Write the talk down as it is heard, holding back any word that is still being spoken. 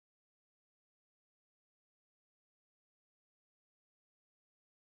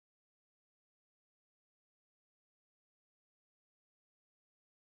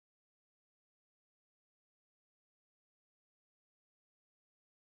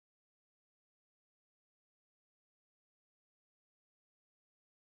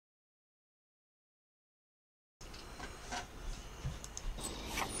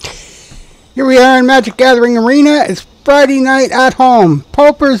Here we are in Magic Gathering Arena. It's Friday night at home.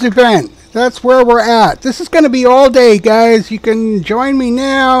 Pauper's event. That's where we're at. This is going to be all day, guys. You can join me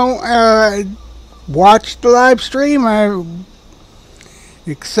now. Watch the live stream. I'm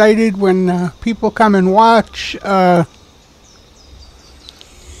excited when people come and watch.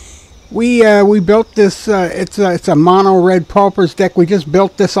 We built this. It's a mono red Paupers deck. We just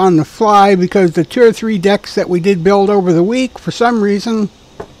built this on the fly because the 2 or 3 decks that we did build over the week, for some reason,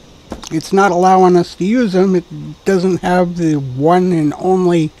 it's not allowing us to use them. It doesn't have the one and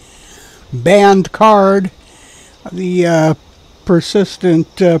only banned card, the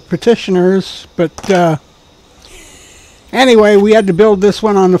persistent petitioners. But anyway, we had to build this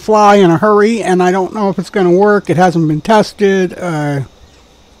one on the fly in a hurry, and I don't know if it's going to work. It hasn't been tested in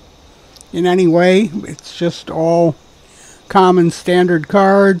any way. It's just all common standard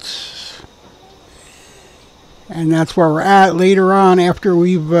cards, and that's where we're at. Later on, after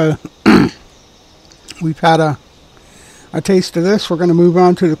we've we've had a taste of this, we're going to move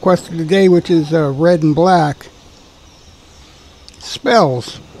on to the quest of the day, which is red and black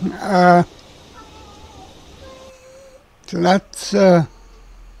spells. So that's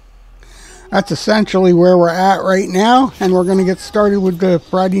essentially where we're at right now, and we're going to get started with the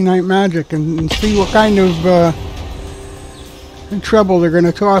Friday Night Magic and see what kind of trouble they're going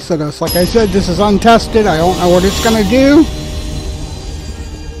to toss at us. Like I said, this is untested. I don't know what it's going to do.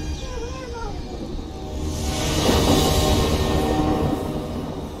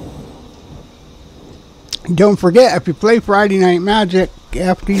 Don't forget, if you play Friday Night Magic,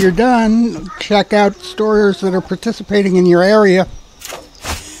 after you're done, check out stores that are participating in your area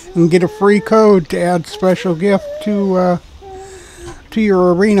and get a free code to add special gift to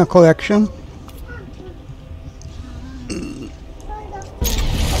your arena collection. And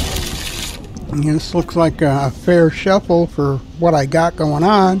this looks like a fair shuffle for what I got going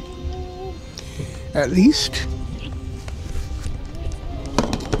on, at least.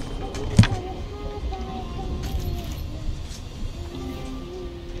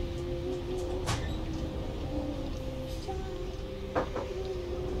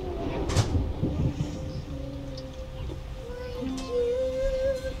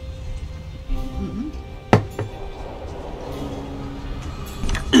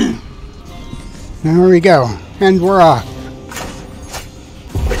 There we go, and we're off.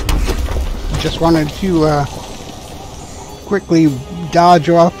 Just wanted to quickly dodge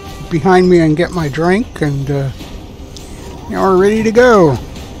off behind me and get my drink, and now we're ready to go.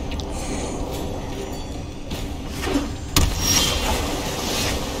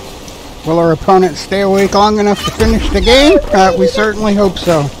 Will our opponent stay awake long enough to finish the game? We certainly hope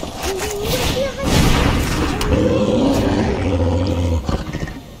so.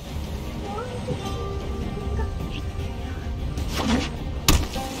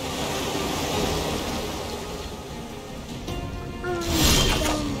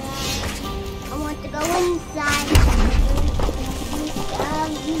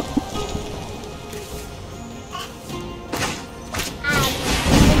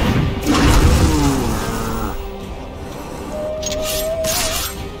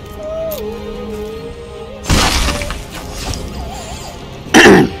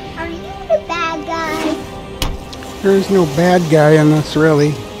 There's no bad guy in this,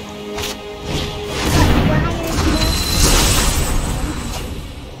 really.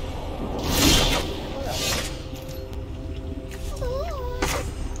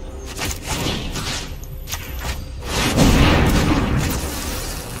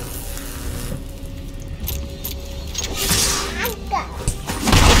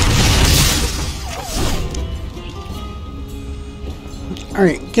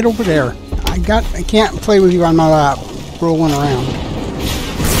 Alright, get over there. I can't play with you on my lap, rolling around.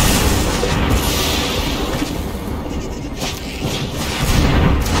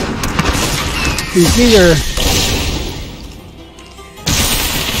 He's either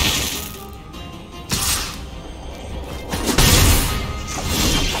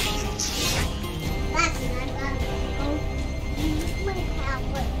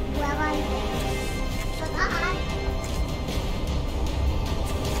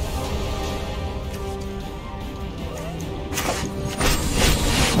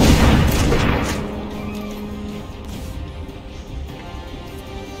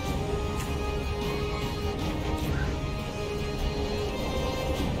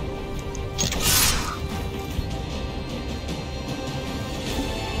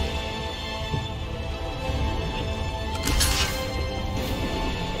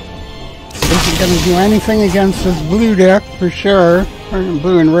isn't going to do anything against this blue deck for sure, or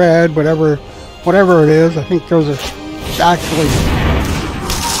blue and red, whatever it is. I think those are actually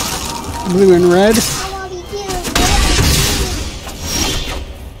blue and red.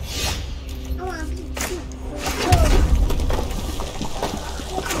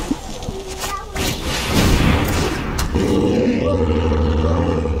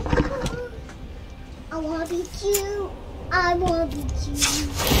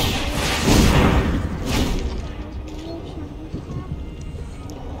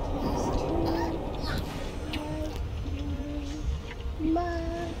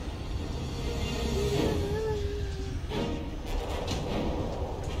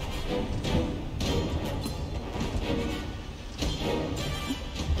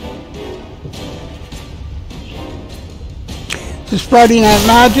 This is Friday Night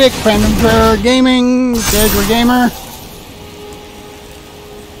Magic, FNM Pauper Gaming, Edward Gamer,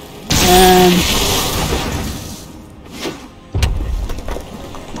 and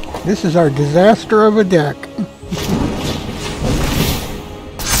this is our disaster of a deck.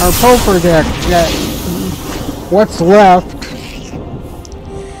 Our Pauper deck, what's left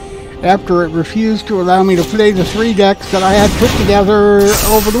after it refused to allow me to play the 3 decks that I had put together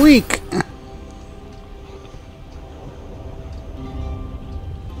over the week.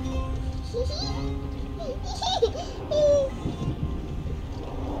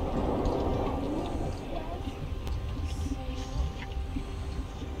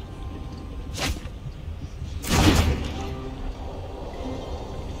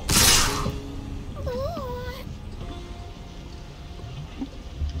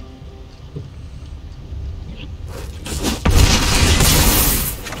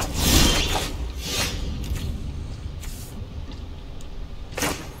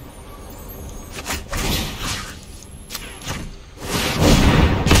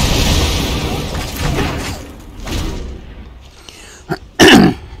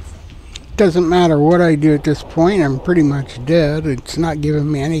 Doesn't matter what I do at this point, I'm pretty much dead. It's not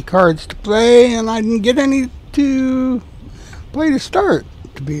giving me any cards to play, and I didn't get any to play to start,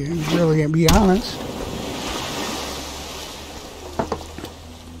 to be honest.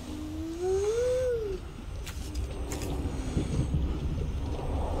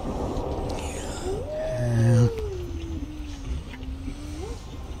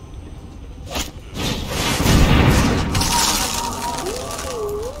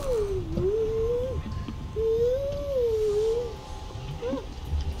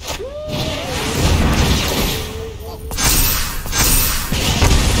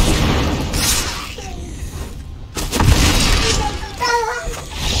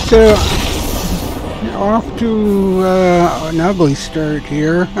 So, off to an ugly start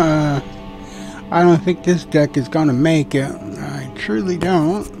here. I don't think this deck is going to make it. I truly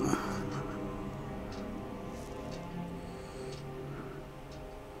don't.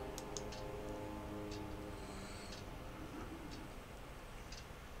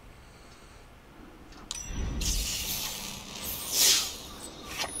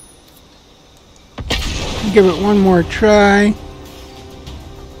 Give it one more try.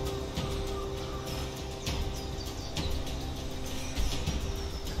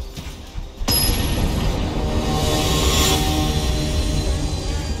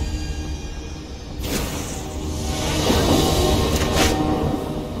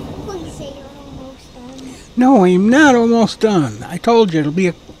 No, I'm not almost done. I told you it'll be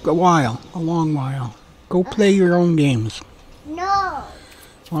a while, a long while. Go play your own games. No.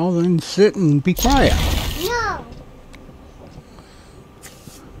 Well, then sit and be quiet. No.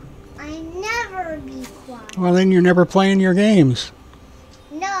 I never be quiet. Well, then you're never playing your games.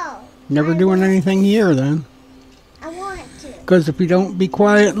 No. Never doing anything here, then. I want to. Because if you don't be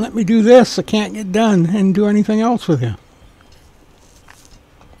quiet and let me do this, I can't get done and do anything else with you.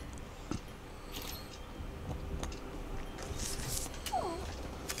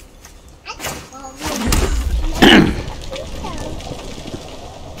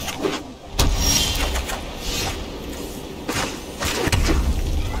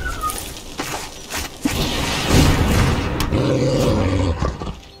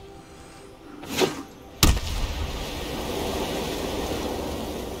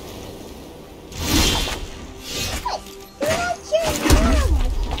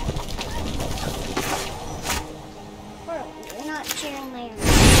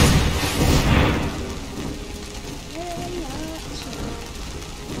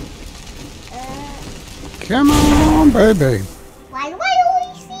 Come on, baby. Why do I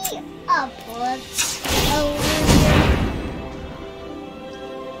always see upwards over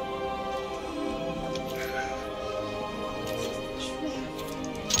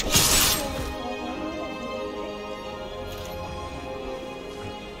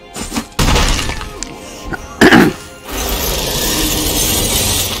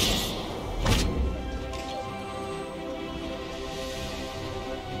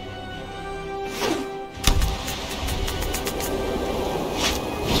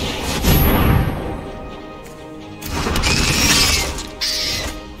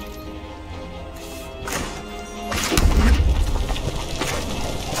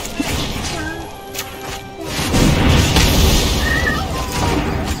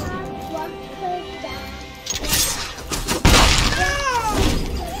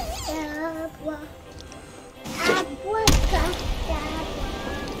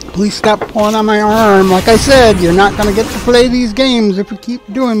Please stop pulling on my arm. Like I said, you're not going to get to play these games if you keep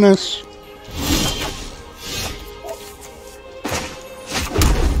doing this.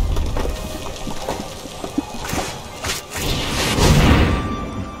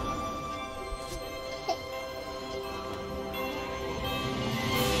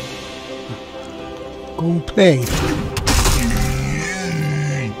 Go play.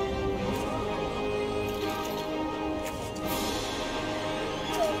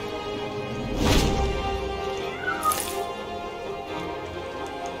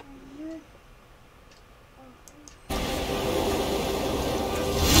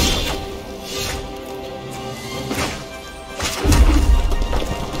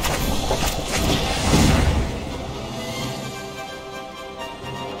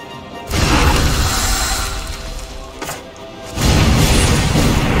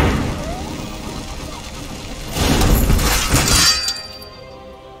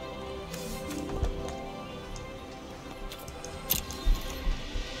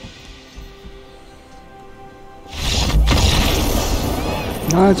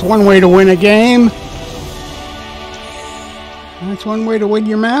 That's one way to win a game. That's one way to win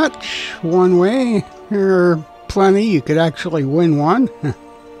your match. One way. There are plenty. You could actually win one.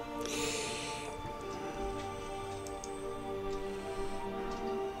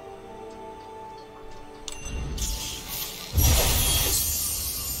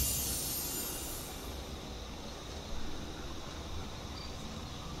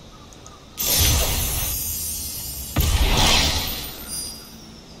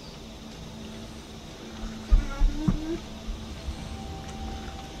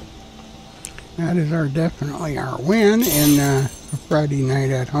 That is definitely our win in a Friday night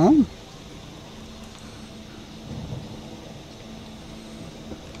at home.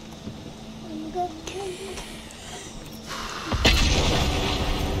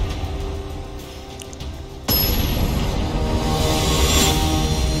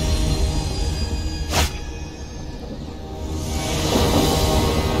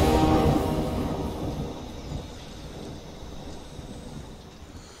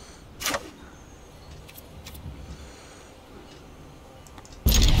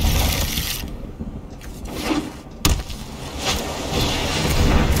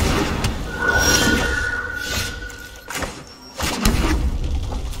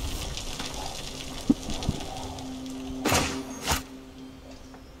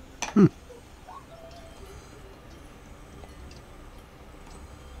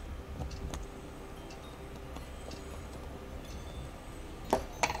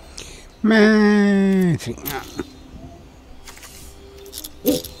 Magic.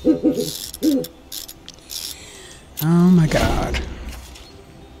 Oh my God.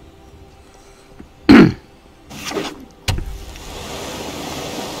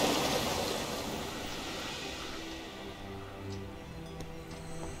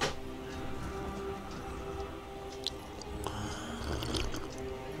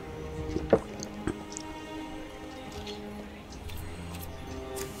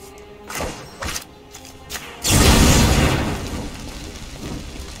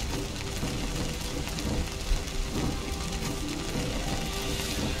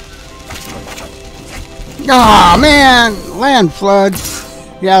 Aw, man! Land flood.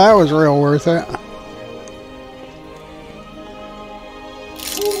 Yeah, that was real worth it.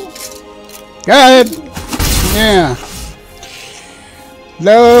 Good! Yeah.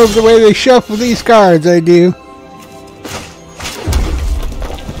 Love the way they shuffle these cards, I do.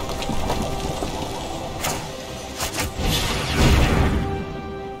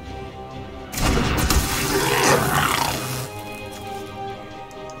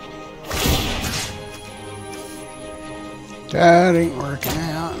 That ain't working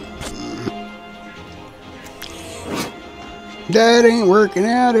out. That ain't working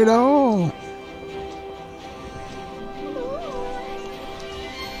out at all.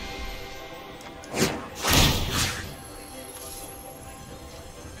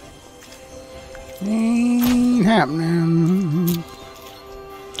 Ain't happening.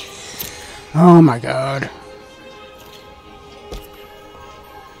 Oh my God.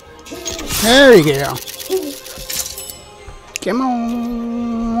 There you go. Come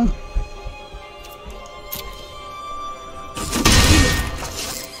on.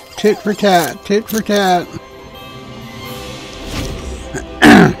 Tit for tat, tit for tat.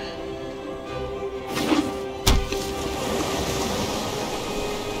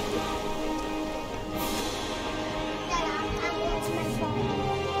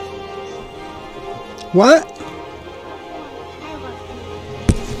 What?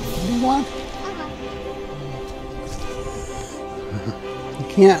 What do you want?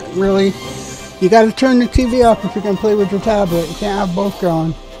 can't really. You got to turn the TV off if you're going to play with your tablet. You can't have both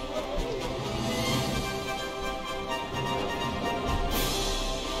going.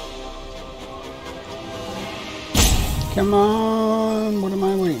 Come on, what am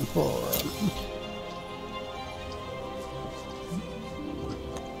I waiting for?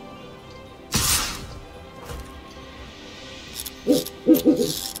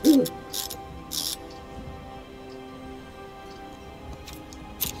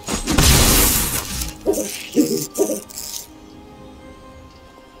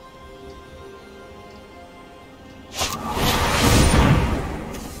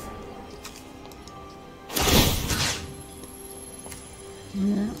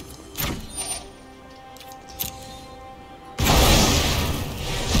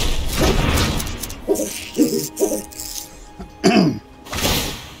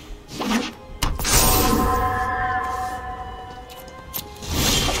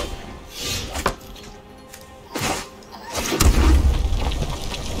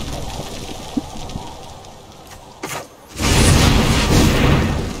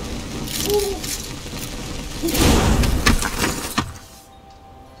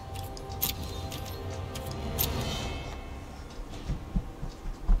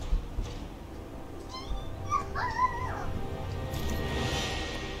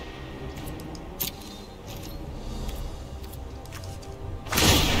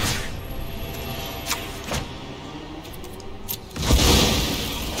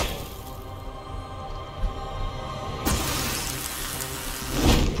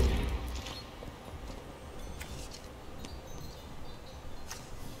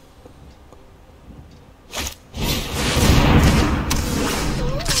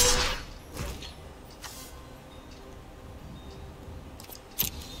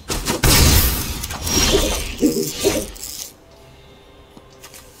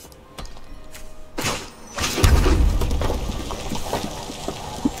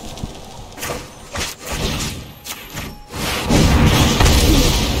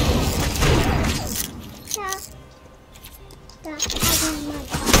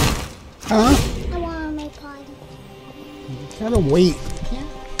 Huh? I want to make party. You gotta wait. You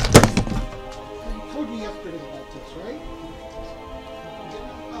told me yesterday about this, right? You get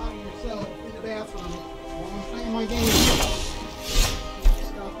up out of yourself in the bathroom while I'm playing my game.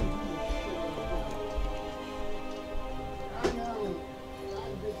 Stop and do this. I know.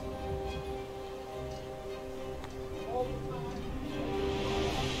 I'm busy. All the time.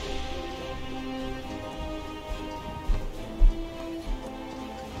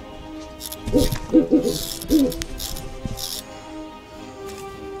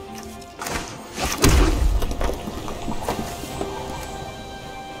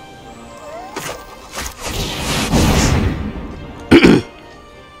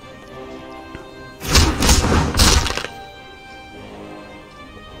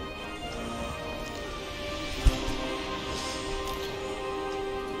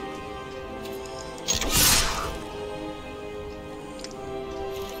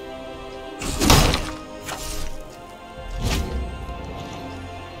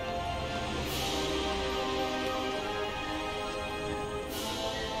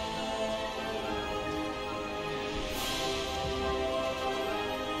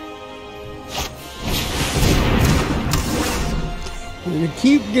 You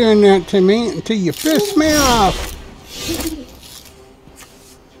keep doing that to me until you piss me off.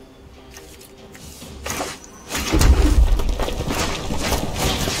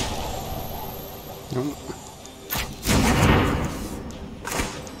 Nope.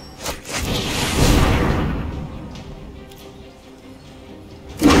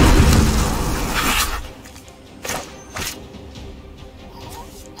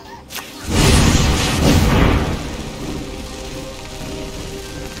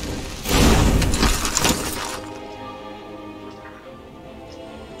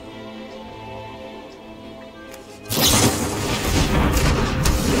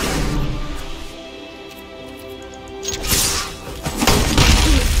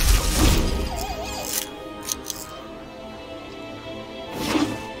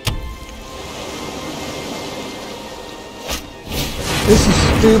 This is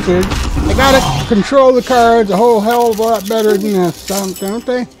stupid. I gotta control the cards a whole hell of a lot better than this, don't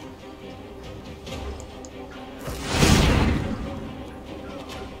they?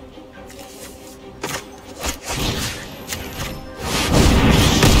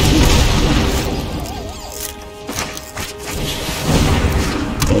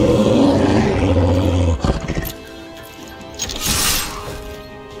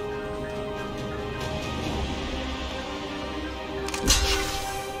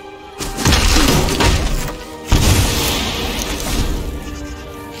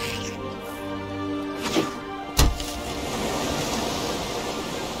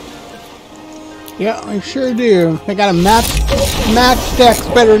 Yeah, I sure do. They got a match decks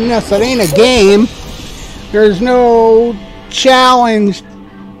better than this. It ain't a game. There's no challenge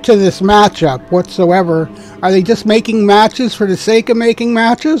to this matchup whatsoever. Are they just making matches for the sake of making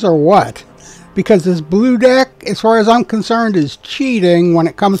matches, or what? Because this blue deck, as far as I'm concerned, is cheating when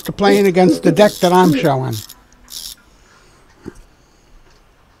it comes to playing against the deck that I'm showing.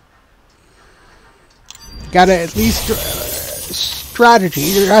 Gotta at least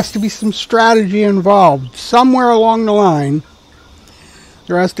strategy. There has to be some strategy involved. Somewhere along the line,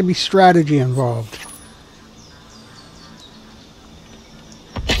 there has to be strategy involved.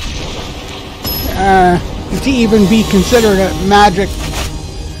 To even be considered a Magic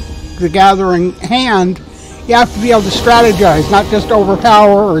the Gathering hand, you have to be able to strategize, not just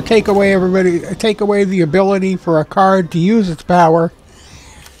overpower or take away the ability for a card to use its power.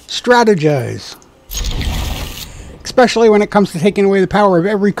 Strategize. Especially when it comes to taking away the power of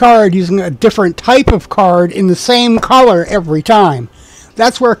every card using a different type of card in the same color every time.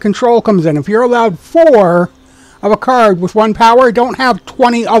 That's where control comes in. If you're allowed 4 of a card with 1 power, don't have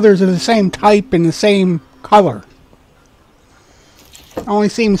 20 others of the same type in the same color. Only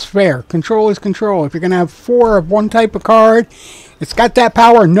seems fair. Control is control. If you're going to have 4 of one type of card, it's got that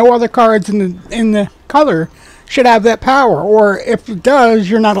power. No other cards in the color should have that power. Or if it does,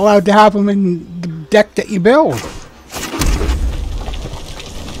 you're not allowed to have them in the deck that you build.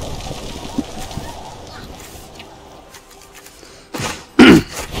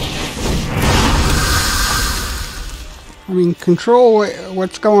 I mean, control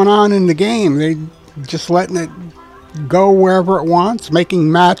what's going on in the game. They just letting it go wherever it wants,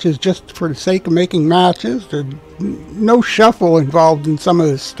 making matches just for the sake of making matches. There's no shuffle involved in some of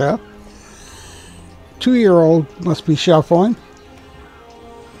this stuff. 2-year-old must be shuffling.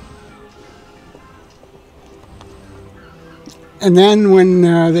 And then when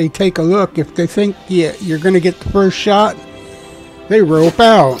they take a look, if they think you're going to get the first shot, they rope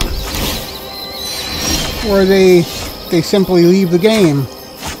out. Or they simply leave the game.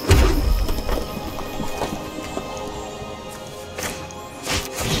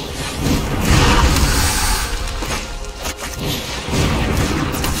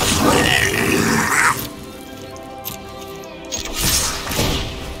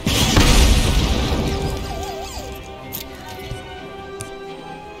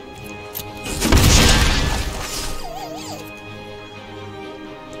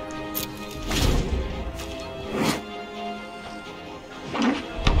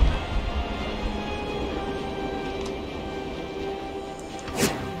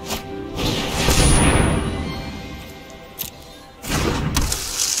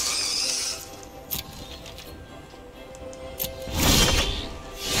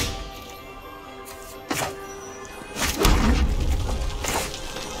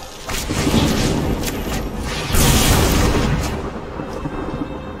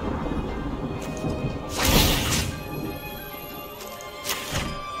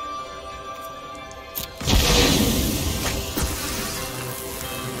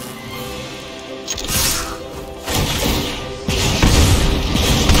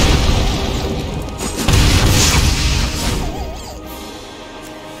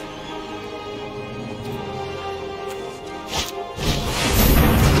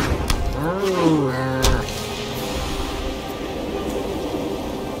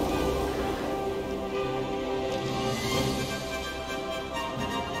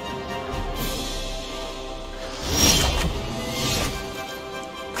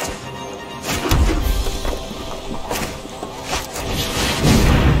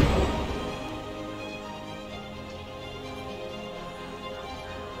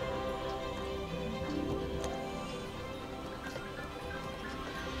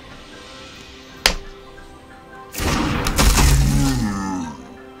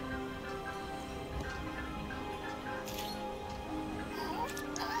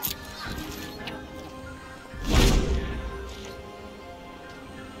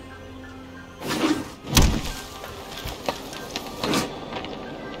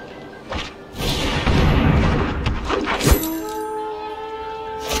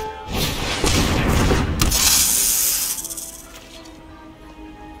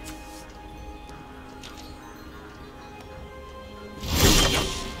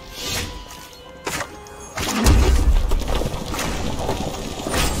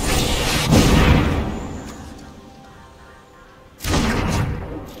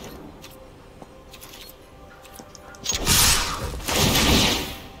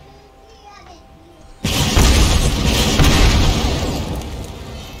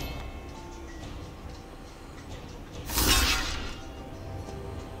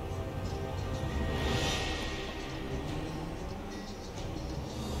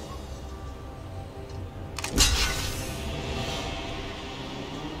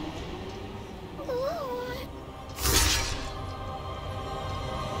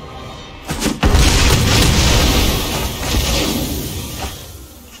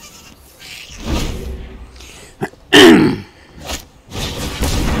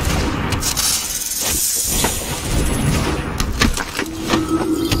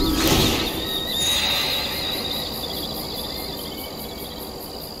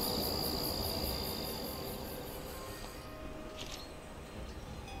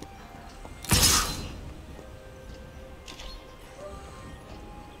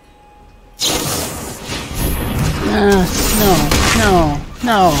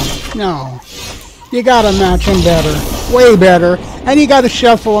 no. You gotta match them better. Way better. And you gotta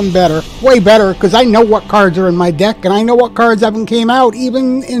shuffle them better. Way better, because I know what cards are in my deck, and I know what cards haven't came out.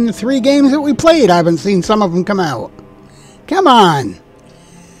 Even in the 3 games that we played, I haven't seen some of them come out. Come on.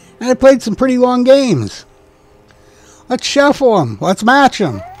 And I played some pretty long games. Let's shuffle them. Let's match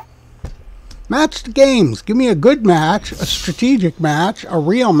them. Match the games. Give me a good match, a strategic match, a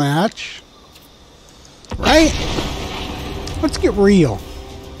real match. Right? Let's get real.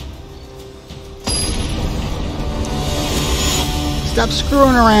 Stop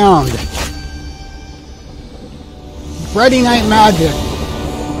screwing around. Friday Night Magic.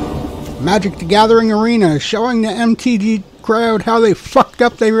 Magic the Gathering Arena is showing the MTG crowd how they fucked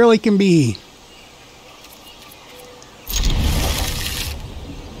up they really can be.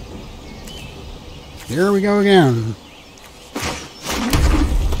 Here we go again.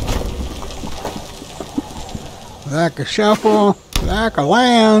 Back a shuffle, back a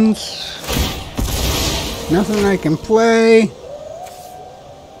lands. Nothing I can play.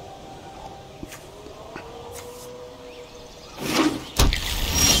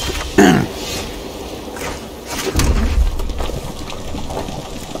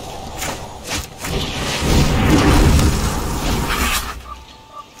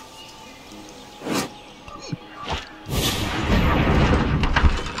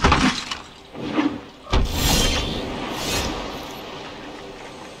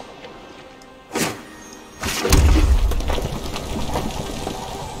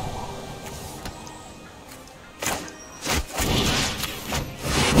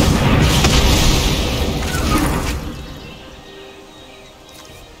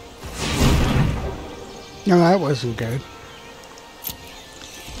 No, that wasn't good.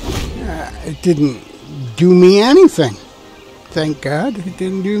 It didn't do me anything. Thank God, it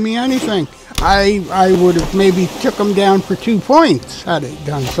didn't do me anything. I would have maybe took him down for 2 points had it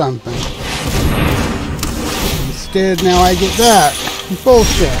done something. Instead, now I get that.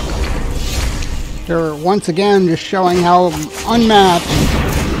 Bullshit. They're once again just showing how unmatched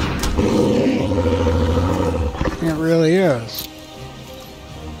it really is.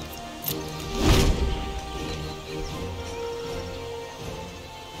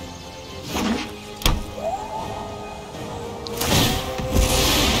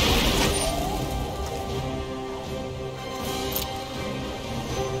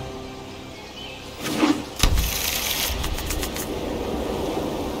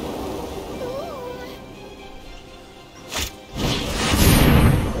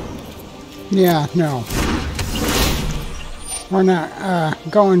 Yeah, no. We're not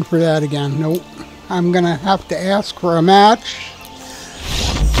going for that again. Nope. I'm going to have to ask for a match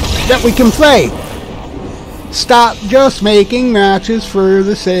that we can play. Stop just making matches for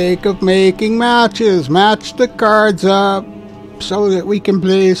the sake of making matches. Match the cards up so that we can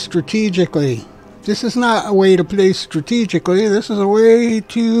play strategically. This is not a way to play strategically. This is a way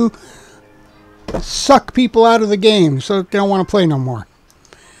to suck people out of the game so that they don't want to play no more.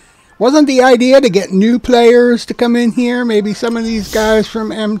 Wasn't the idea to get new players to come in here? Maybe some of these guys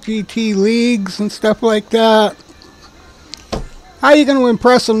from MGT leagues and stuff like that. How are you going to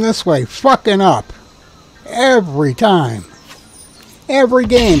impress them this way? Fucking up. Every time. Every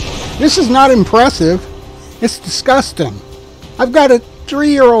game. This is not impressive. It's disgusting. I've got a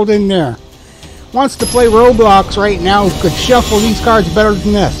 3-year-old in there. Wants to play Roblox right now who could shuffle these cards better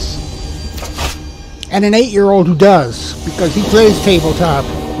than this. And an 8-year-old who does, because he plays tabletop.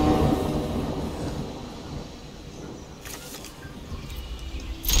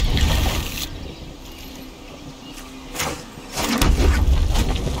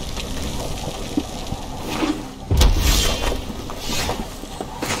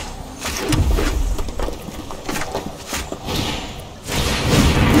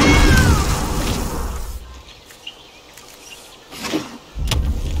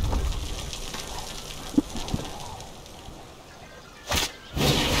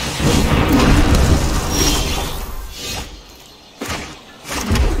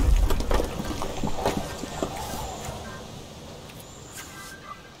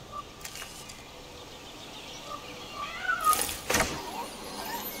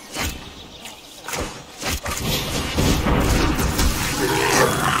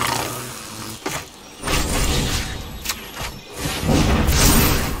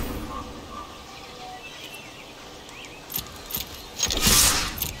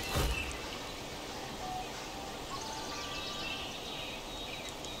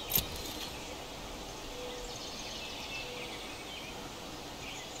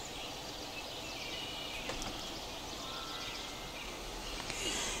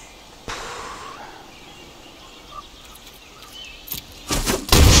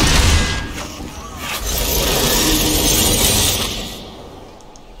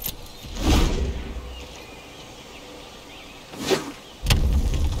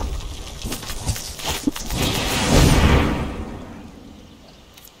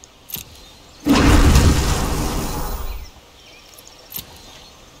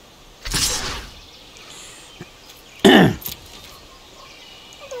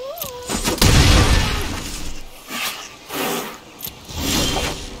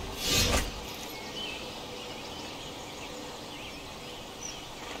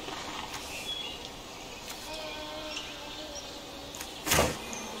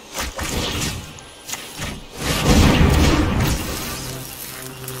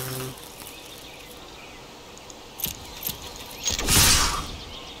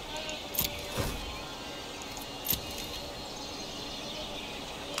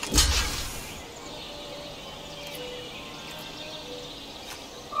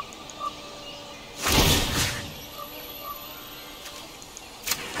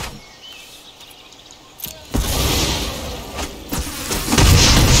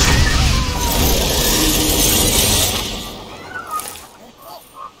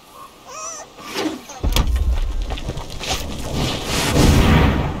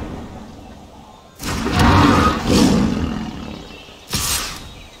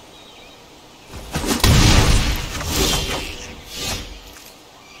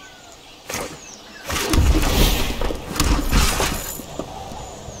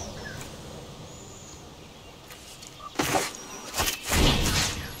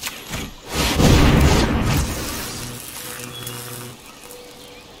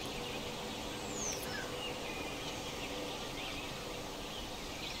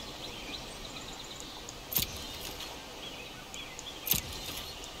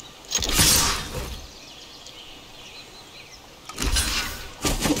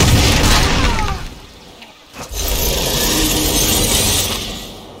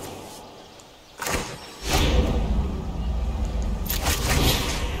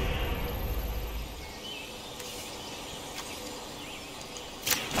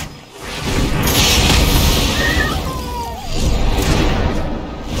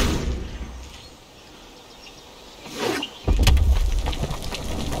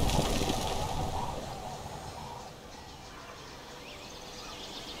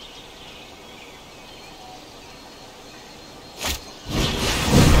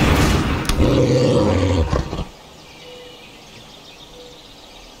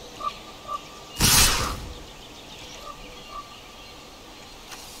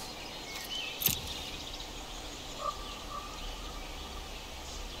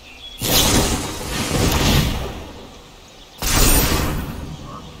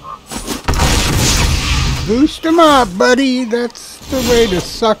 Boost them up, buddy. That's the way to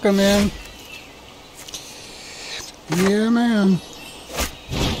suck them in. Yeah, man.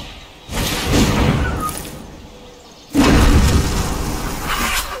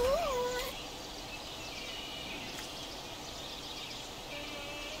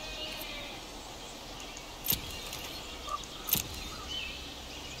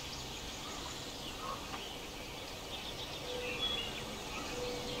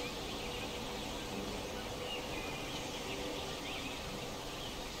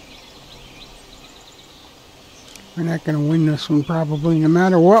 We're not going to win this one probably no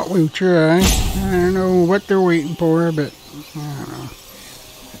matter what we try. I don't know what they're waiting for, but I don't know.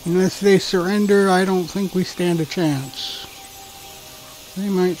 Unless they surrender, I don't think we stand a chance. They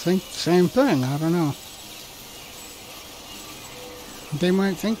might think the same thing, I don't know. They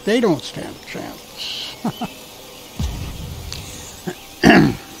might think they don't stand a chance.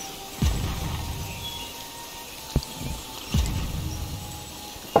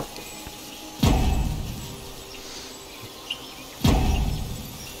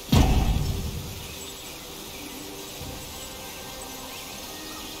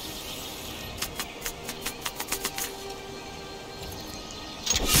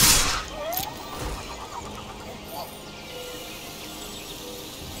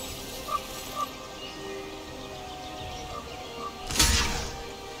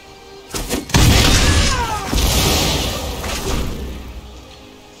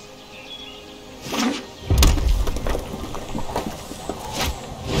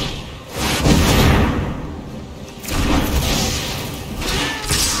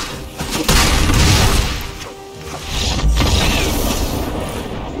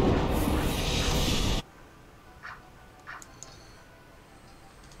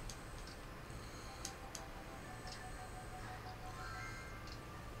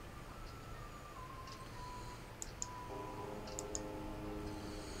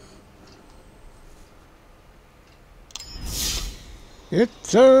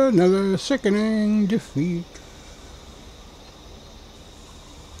 It's another sickening defeat.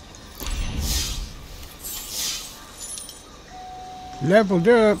 Leveled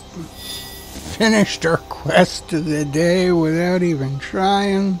up. Finished our quest of the day without even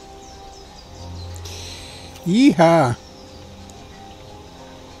trying. Yeehaw.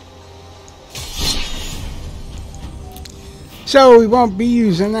 So we won't be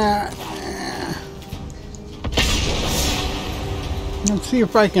using that. Let's see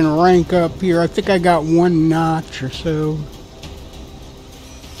if I can rank up here. I think I got one notch or so.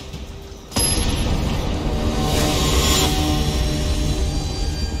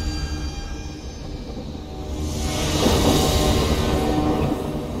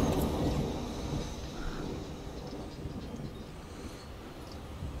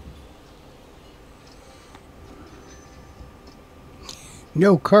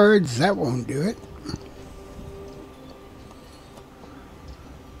 No cards, that won't do it.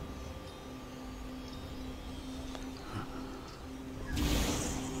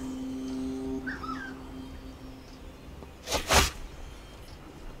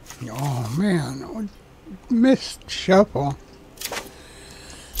 Oh man, missed shuffle.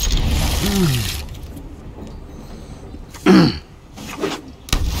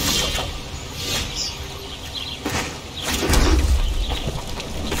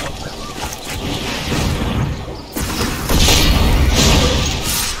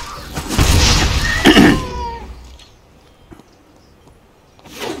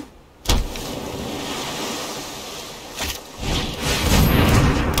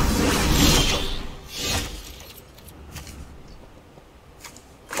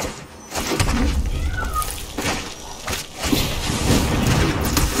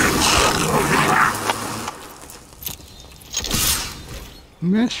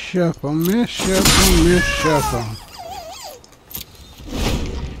 Miss shuffle, miss shuffle, miss shuffle.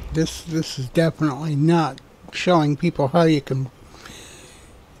 This is definitely not showing people how you can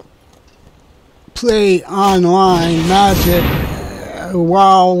play online Magic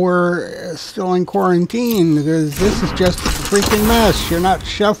while we're still in quarantine, because this is just a freaking mess. You're not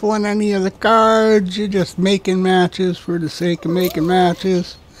shuffling any of the cards, you're just making matches for the sake of making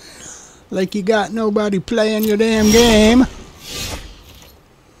matches. Like you got nobody playing your damn game.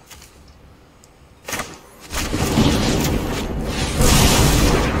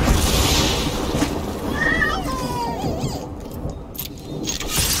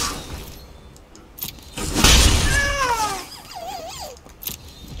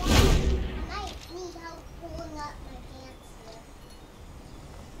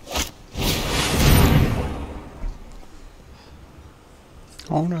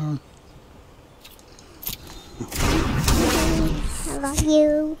 Hold on.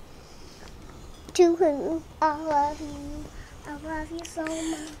 to who I love you. I love you so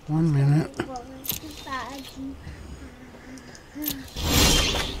much. 1 minute. Beside you.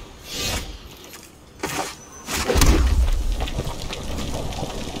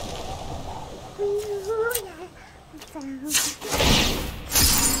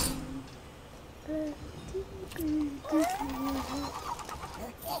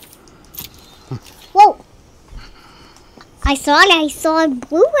 Whoa! I saw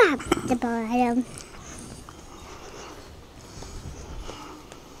blue at the bottom.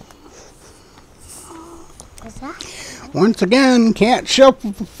 What's that? Once again, can't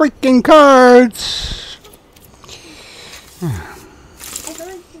shuffle the freaking cards. I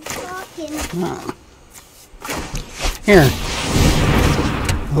heard you talking. Here.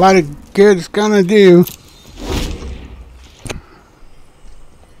 A lot of good it's gonna do.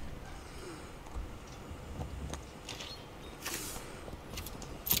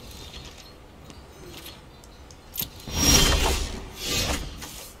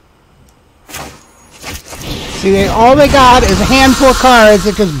 See, all they got is a handful of cards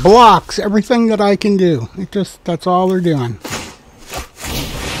that just blocks everything that I can do. That's all they're doing.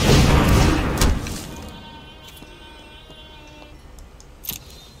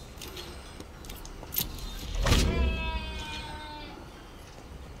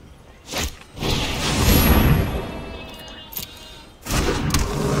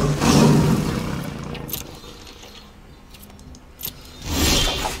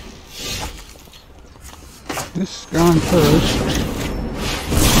 This is gone first.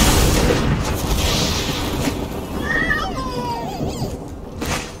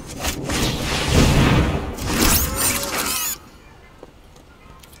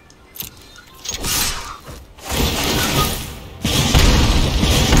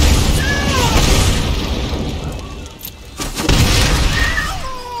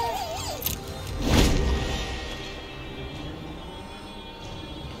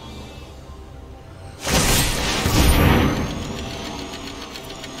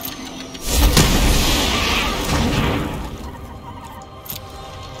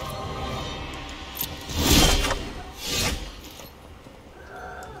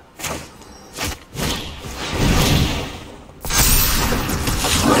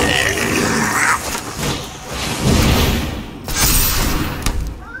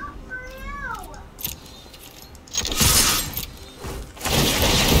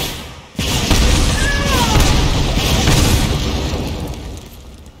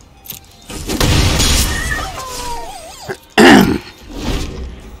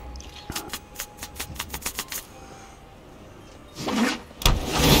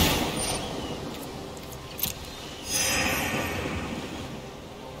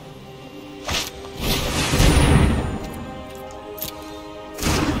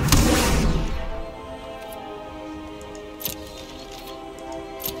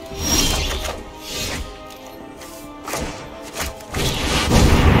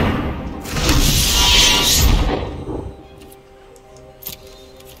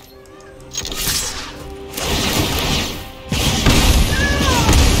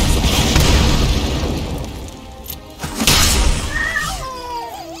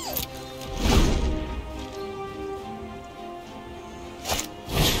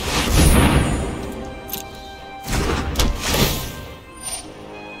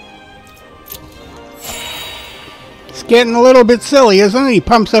 Getting a little bit silly, isn't it? He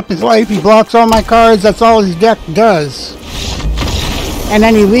pumps up his life, he blocks all my cards, that's all his deck does. And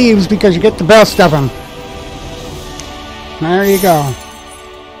then he leaves because you get the best of him. There you go.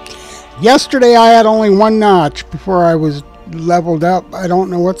 Yesterday I had only one notch before I was leveled up. I don't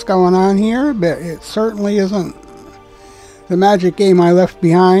know what's going on here, but it certainly isn't the Magic game I left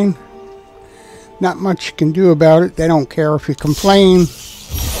behind. Not much you can do about it. They don't care if you complain.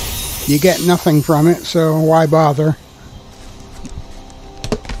 You get nothing from it, so why bother?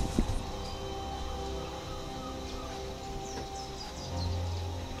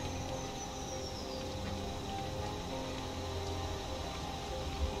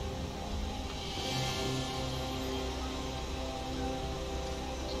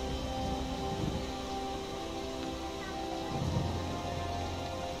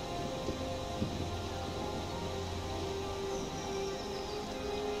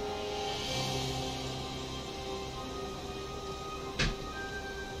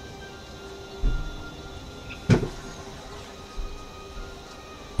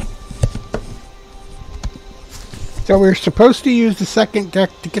 So we were supposed to use the second deck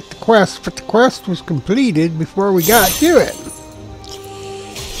to get the quest, but the quest was completed before we got to it.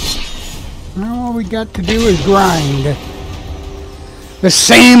 Now all we got to do is grind. The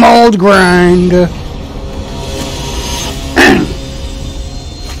same old grind.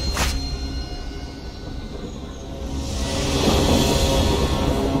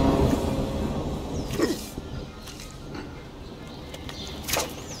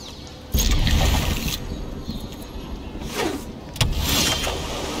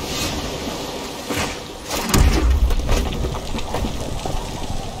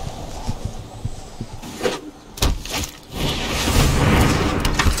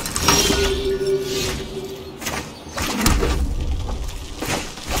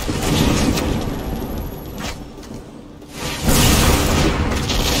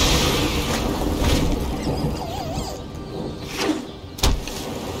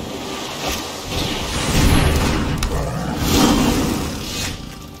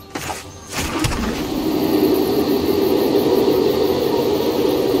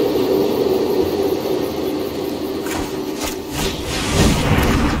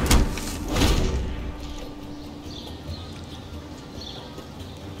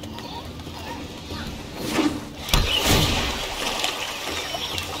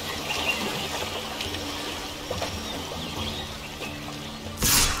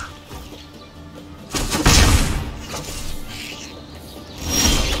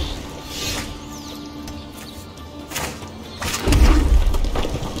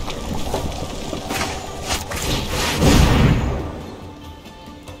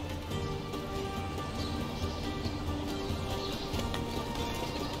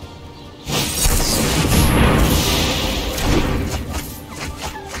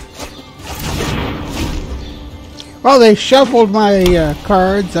 Well, they shuffled my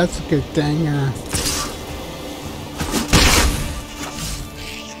cards. That's a good thing. I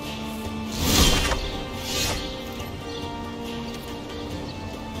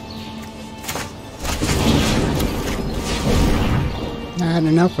had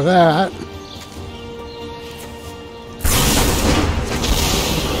enough of that.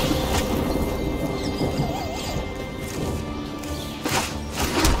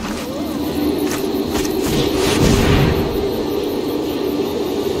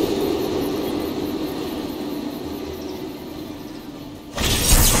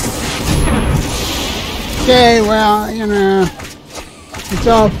 Okay, well, you know, it's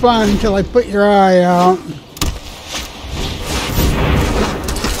all fun until I put your eye out.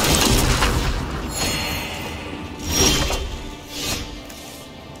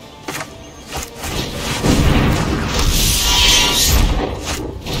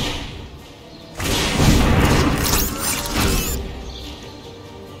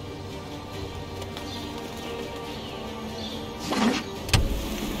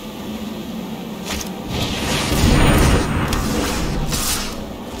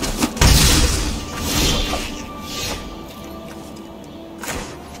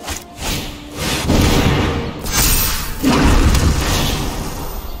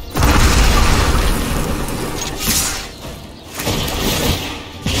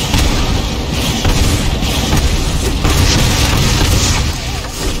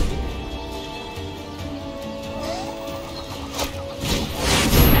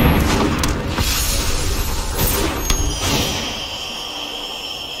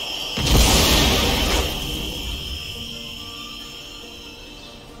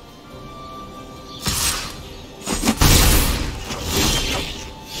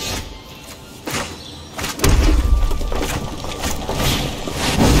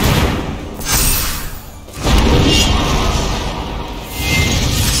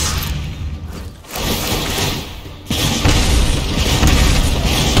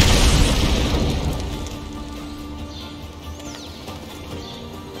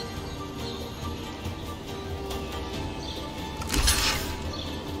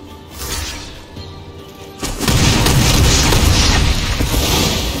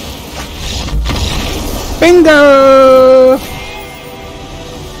 Bingo!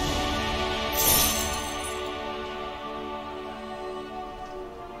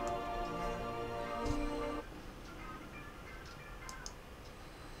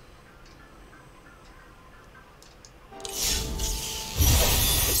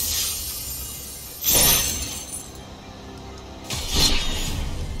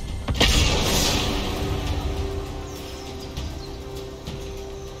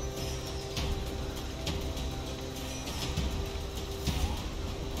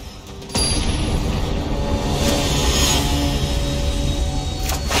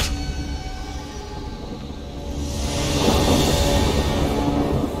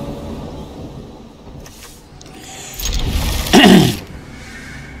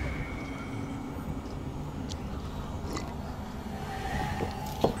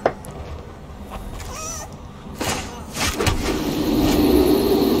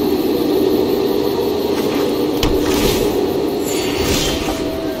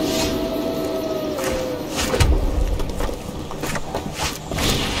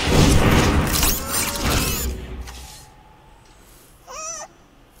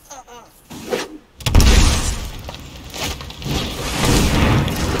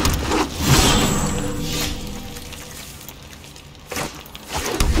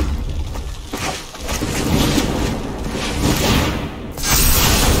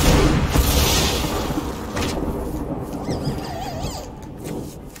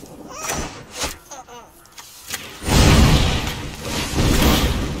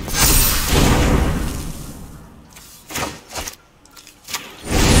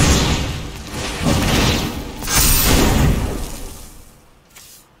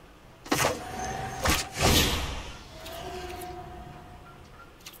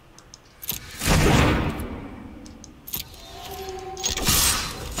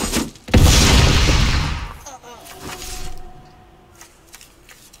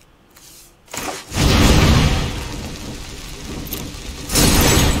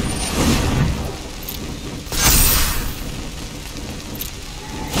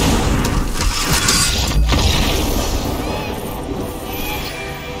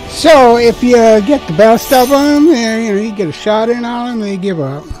 So if you get the best of them, you know, you get a shot in on them, they give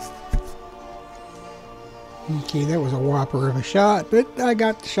up. Okay, that was a whopper of a shot, but I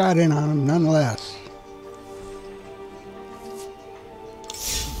got the shot in on them nonetheless.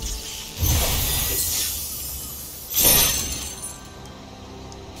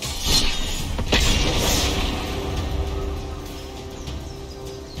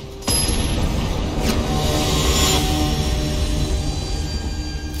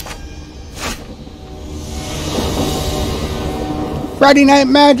 Friday Night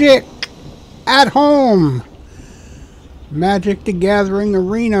Magic at home. Magic the Gathering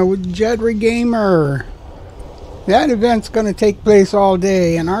Arena with Jedry Gamer. That event's going to take place all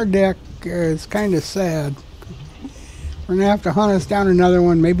day, and our deck is kind of sad. We're going to have to hunt us down another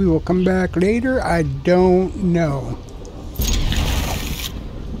one. Maybe we'll come back later. I don't know.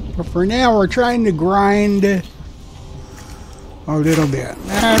 But for now, we're trying to grind a little bit.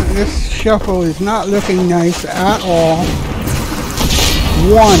 This shuffle is not looking nice at all.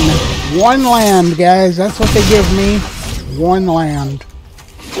 One land, guys. That's what they give me. One land.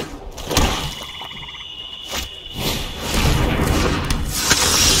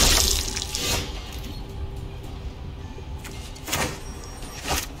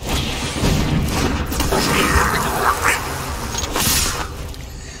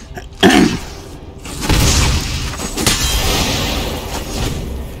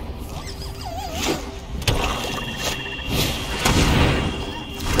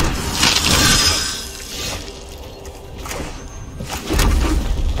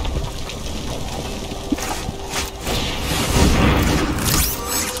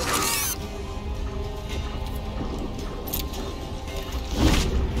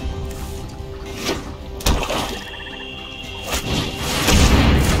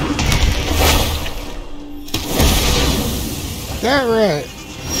 That right.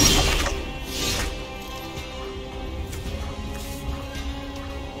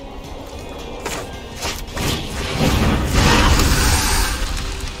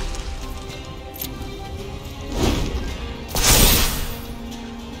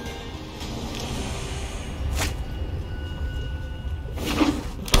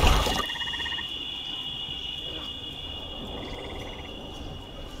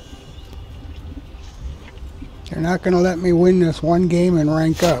 They're not going to let me win this one game and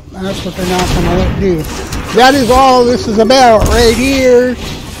rank up. That's what they're not going to let do. That is all this is about right here.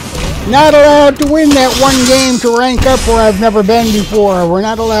 Not allowed to win that one game to rank up where I've never been before. We're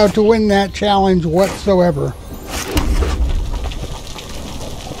not allowed to win that challenge whatsoever.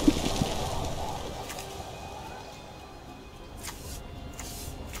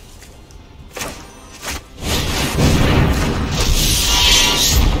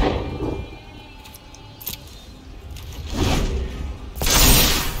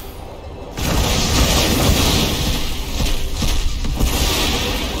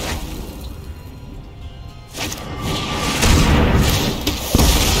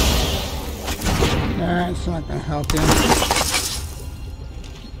 That's not going to help you.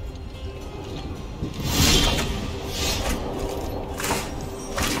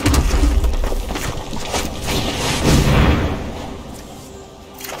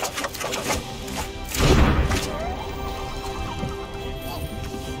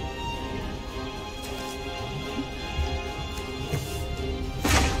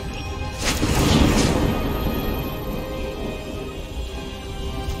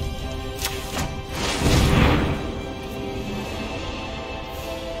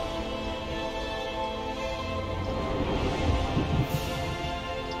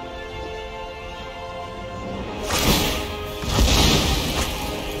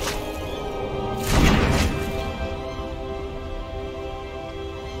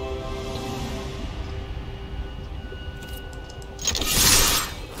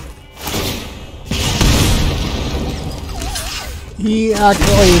 He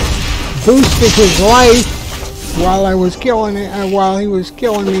actually boosted his life while I was killing it, while he was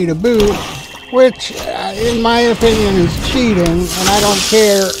killing me to boot, which, in my opinion, is cheating. And I don't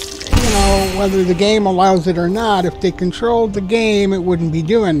care, you know, whether the game allows it or not. If they controlled the game, it wouldn't be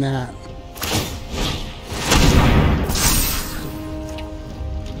doing that.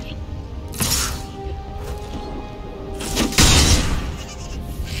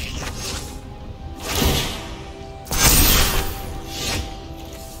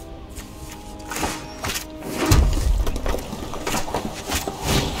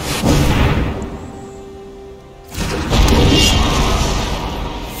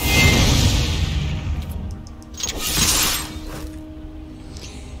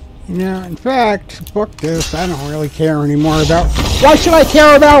 Yeah, in fact, book this. I don't really care anymore about... Why should I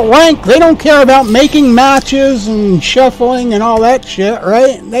care about rank? They don't care about making matches and shuffling and all that shit,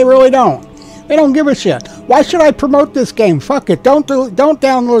 right? They really don't. They don't give a shit. Why should I promote this game? Fuck it. Don't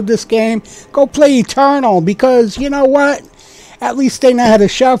download this game. Go play Eternal, because you know what? At least they know how to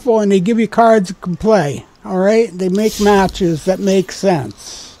shuffle and they give you cards you can play. Alright? They make matches that make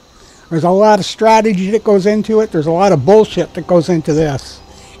sense. There's a lot of strategy that goes into it. There's a lot of bullshit that goes into this.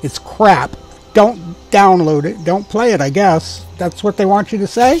 It's crap. Don't download it. Don't play it, I guess. That's what they want you to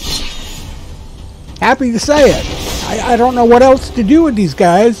say? Happy to say it. I don't know what else to do with these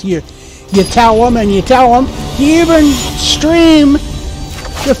guys. You tell them and you tell them. You even stream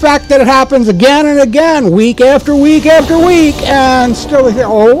the fact that it happens again and again, week after week after week, and still they say,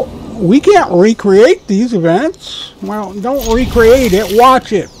 oh, we can't recreate these events. Well, don't recreate it,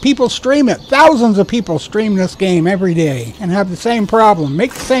 watch it. People stream it. Thousands of people stream this game every day and have the same problem,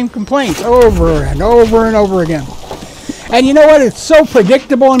 make the same complaints over and over and over again. And you know what? It's so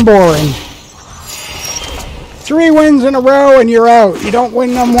predictable and boring. 3 wins in a row and you're out. You don't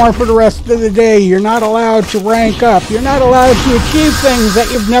win no more for the rest of the day. You're not allowed to rank up. You're not allowed to achieve things that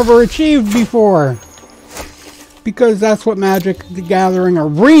you've never achieved before. Because that's what Magic the Gathering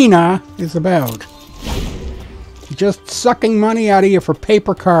Arena is about. Just sucking money out of you for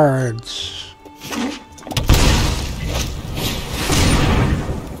paper cards.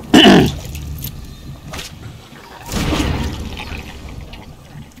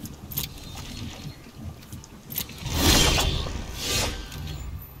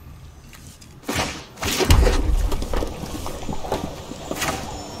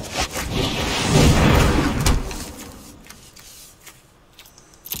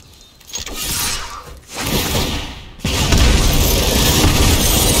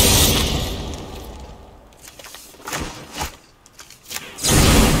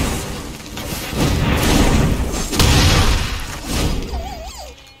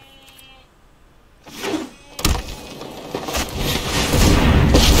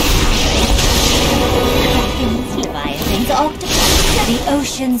 The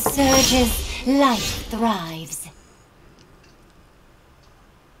ocean surges, life thrives.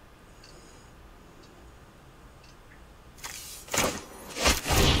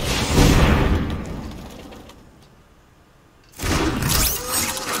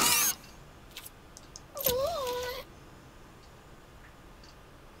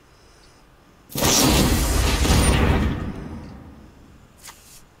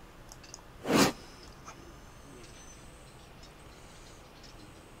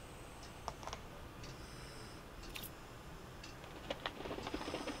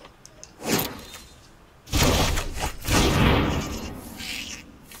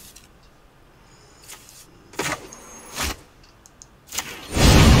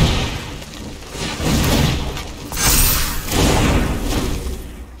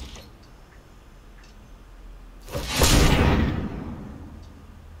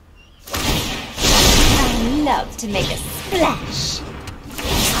 Love to make a splash.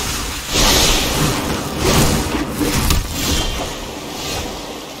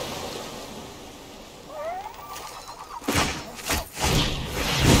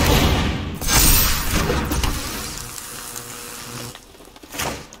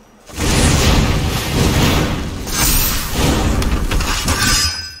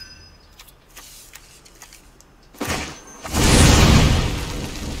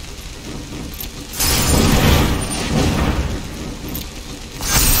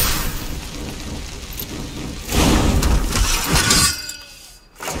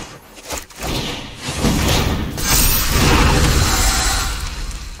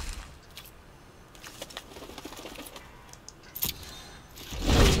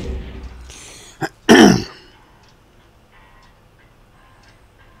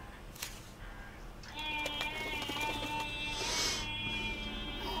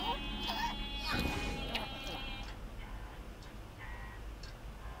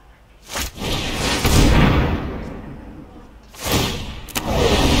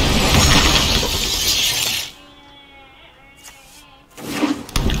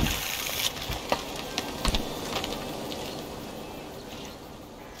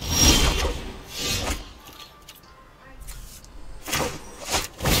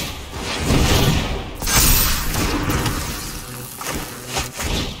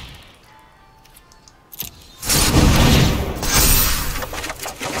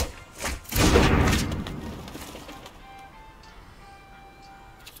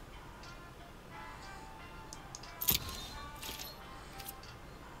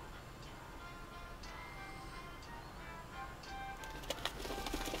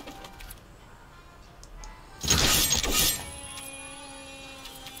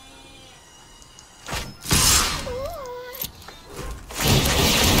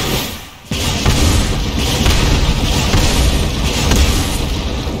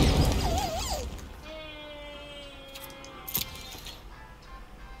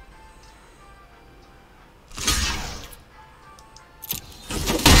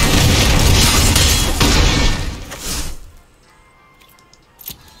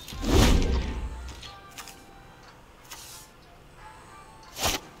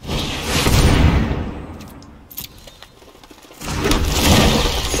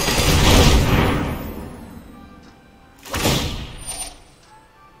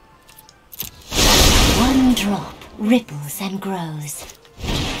 ripples and grows.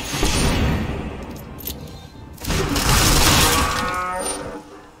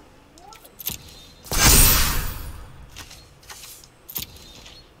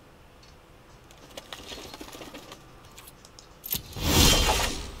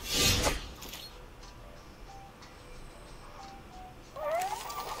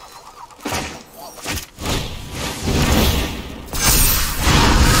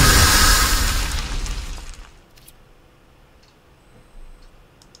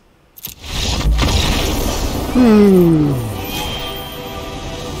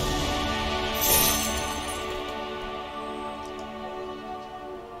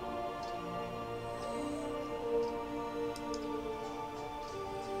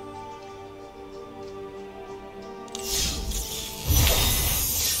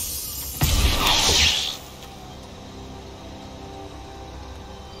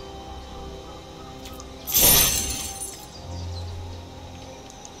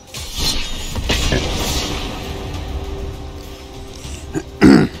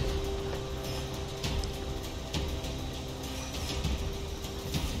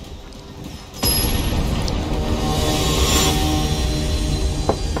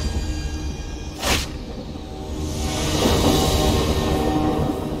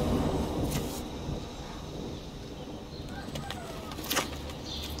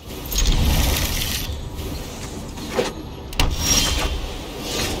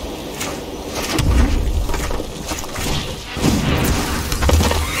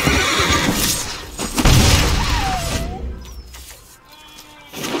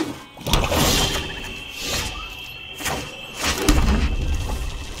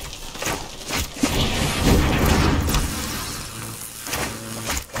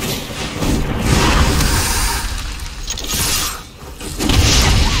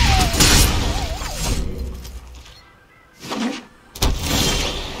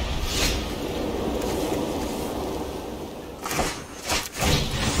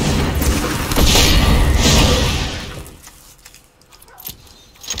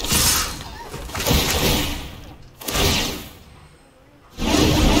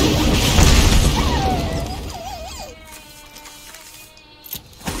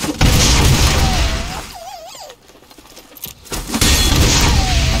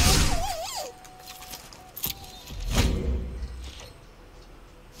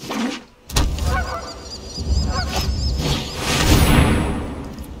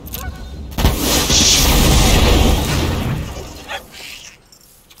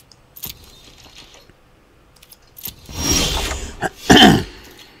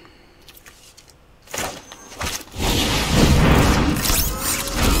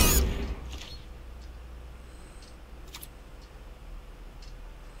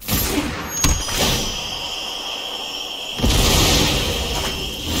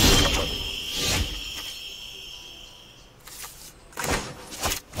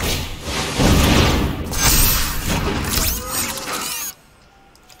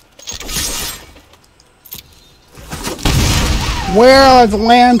 Where are the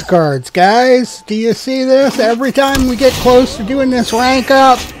land cards, guys? Do you see this? Every time we get close to doing this rank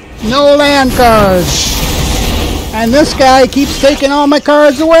up, no land cards. And this guy keeps taking all my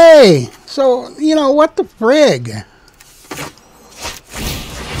cards away. So, you know, what the frig?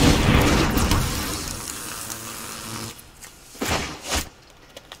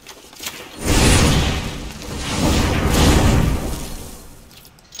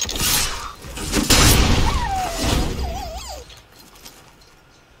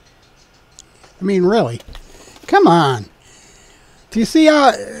 I mean, really? Come on. Do you see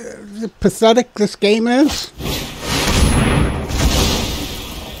how pathetic this game is?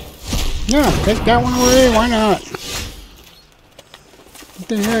 Yeah, take that one away. Why not? What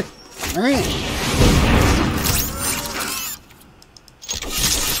the heck? Alright.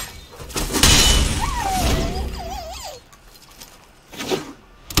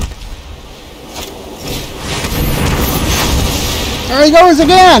 There he goes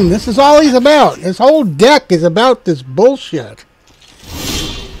again. This is all he's about. His whole deck is about this bullshit.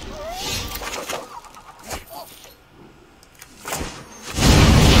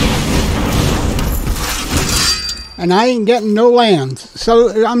 And I ain't getting no lands.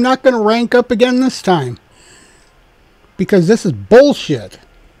 So I'm not going to rank up again this time. Because this is bullshit.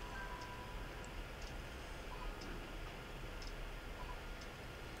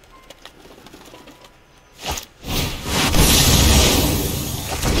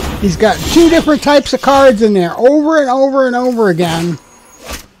 He's got two different types of cards in there, over and over and over again,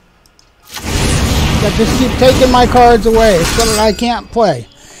 that just keep taking my cards away so that I can't play.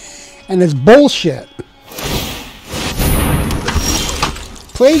 And it's bullshit.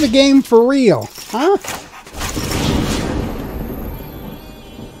 Play the game for real, huh?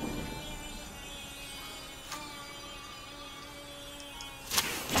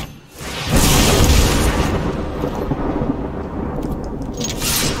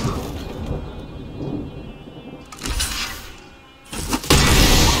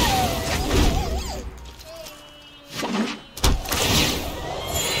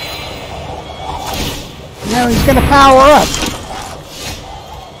 Now he's going to power up.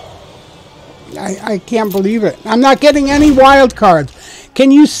 I can't believe it. I'm not getting any wild cards.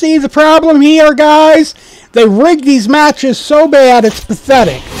 Can you see the problem here, guys? They rigged these matches so bad, it's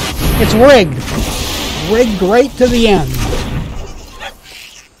pathetic. It's rigged. Rigged right to the end.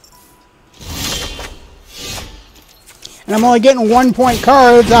 And I'm only getting 1-point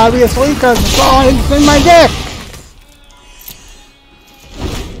cards, obviously, because it's all in my deck.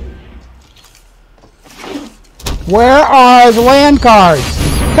 Where are the land cards?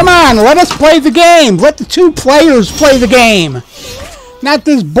 Come on, let us play the game. Let the two players play the game. Not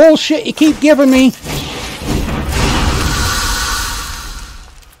this bullshit you keep giving me.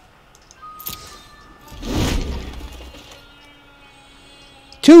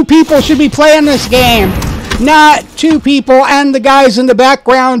 Two people should be playing this game. Not two people and the guys in the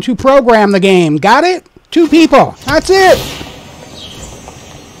background who program the game. Got it? Two people. That's it.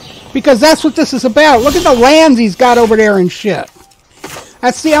 Because that's what this is about. Look at the lands he's got over there and shit.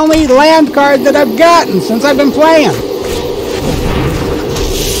 That's the only land card that I've gotten since I've been playing.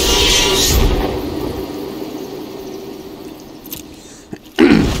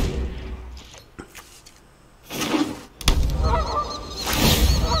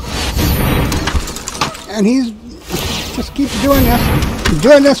 And he's just keeps doing this. He's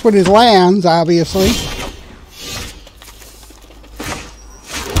doing this with his lands, obviously.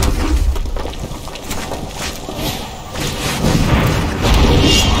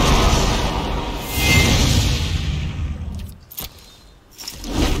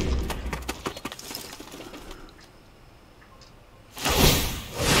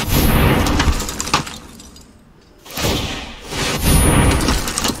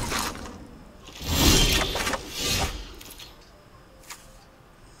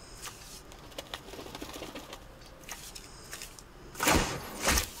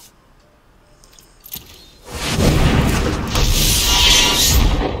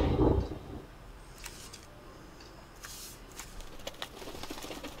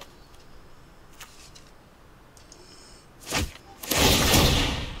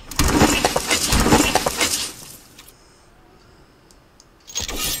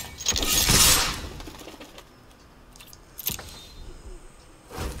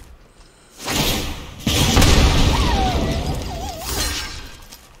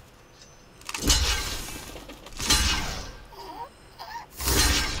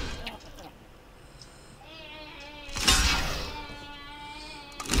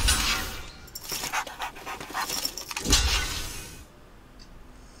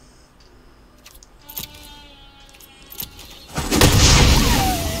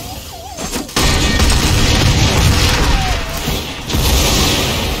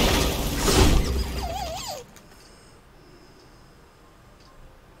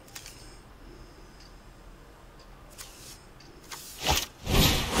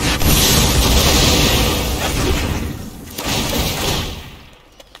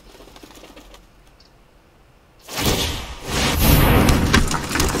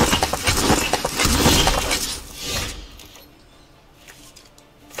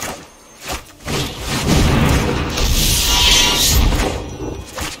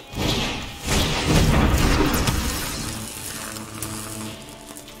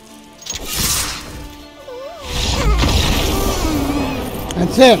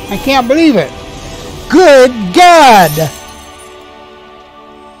 That's it. I can't believe it. Good God!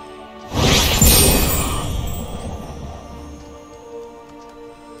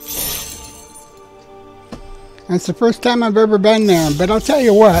 That's the first time I've ever been there, but I'll tell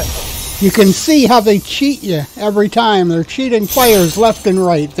you what, you can see how they cheat you every time. They're cheating players left and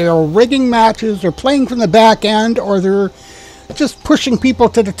right. They're rigging matches, they're playing from the back end, or they're just pushing people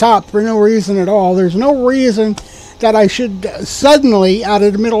to the top for no reason at all. There's no reason that I should suddenly, out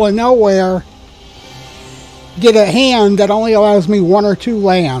of the middle of nowhere, get a hand that only allows me 1 or 2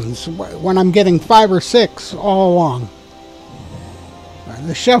 lands when I'm getting 5 or 6 all along.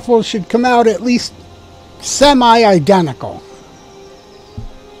 The shuffle should come out at least semi-identical.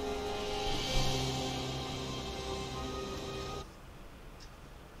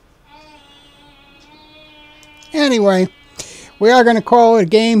 Anyway, we are going to call it a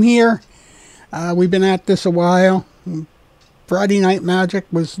game here. We've been at this a while. Friday Night Magic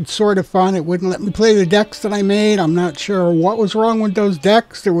was sort of fun. It wouldn't let me play the decks that I made. I'm not sure what was wrong with those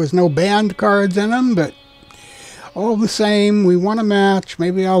decks. There was no banned cards in them, but all the same, we won a match.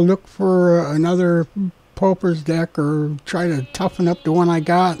 Maybe I'll look for another Pauper's deck or try to toughen up the one I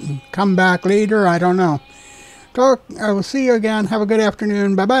got and come back later. I don't know. So I will see you again. Have a good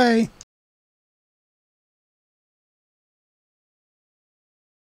afternoon. Bye-bye.